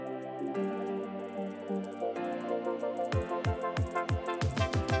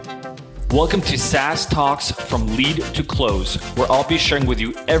Welcome to SaaS Talks from Lead to Close, where I'll be sharing with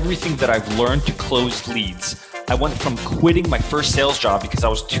you everything that I've learned to close leads. I went from quitting my first sales job because I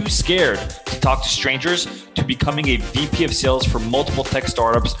was too scared to talk to strangers to becoming a VP of sales for multiple tech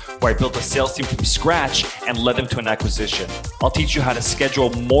startups where I built a sales team from scratch and led them to an acquisition. I'll teach you how to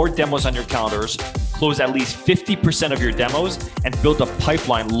schedule more demos on your calendars, close at least 50% of your demos, and build a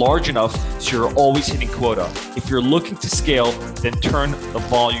pipeline large enough so you're always hitting quota. If you're looking to scale, then turn the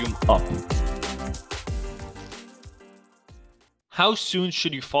volume up. How soon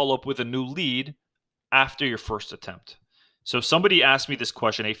should you follow up with a new lead after your first attempt? So somebody asked me this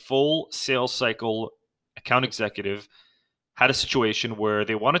question. A full sales cycle account executive had a situation where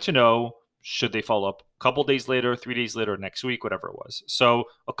they wanted to know, should they follow up a couple days later, 3 days later, next week, whatever it was. So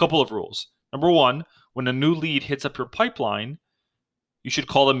a couple of rules. Number one, when a new lead hits up your pipeline, you should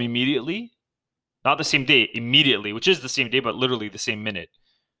call them immediately, not the same day, immediately, which is the same day, but literally the same minute.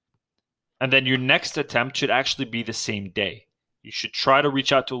 And then your next attempt should actually be the same day. You should try to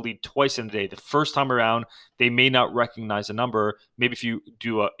reach out to a lead twice in a day. The first time around, they may not recognize a number. Maybe if you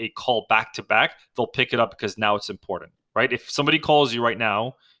do a call back to back, they'll pick it up because now it's important, right? If somebody calls you right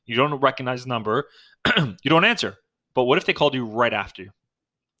now, you don't recognize the number, you don't answer. But what if they called you right after you?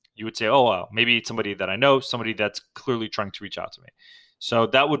 You would say, oh, wow, maybe it's somebody that I know, somebody that's clearly trying to reach out to me. So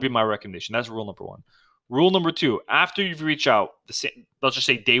that would be my recommendation. That's rule number one. Rule number two, after you've reached out, let's just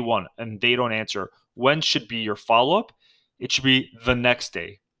say day one, and they don't answer, when should be your follow-up? It should be the next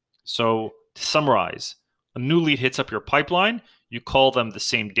day. So to summarize, a new lead hits up your pipeline. You call them the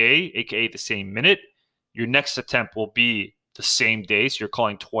same day, aka the same minute. Your next attempt will be the same day, so you're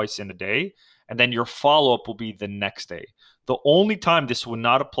calling twice in a day. And then your follow-up will be the next day. The only time this would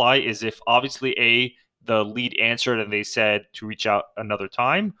not apply is if obviously the lead answered and they said to reach out another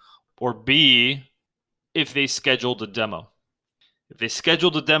time, or B, if they scheduled a demo. If they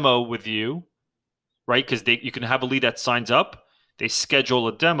scheduled a demo with you, right? Because you can have a lead that signs up, they schedule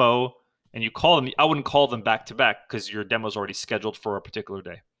a demo, and you call them. I wouldn't call them back to back because your demo is already scheduled for a particular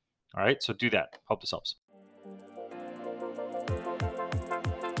day. All right, so do that. Hope this helps.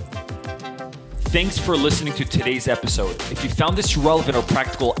 Thanks for listening to today's episode. If you found this relevant or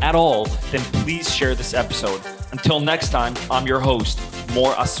practical at all, then please share this episode. Until next time, I'm your host,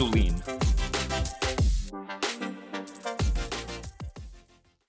 Mor Asulin.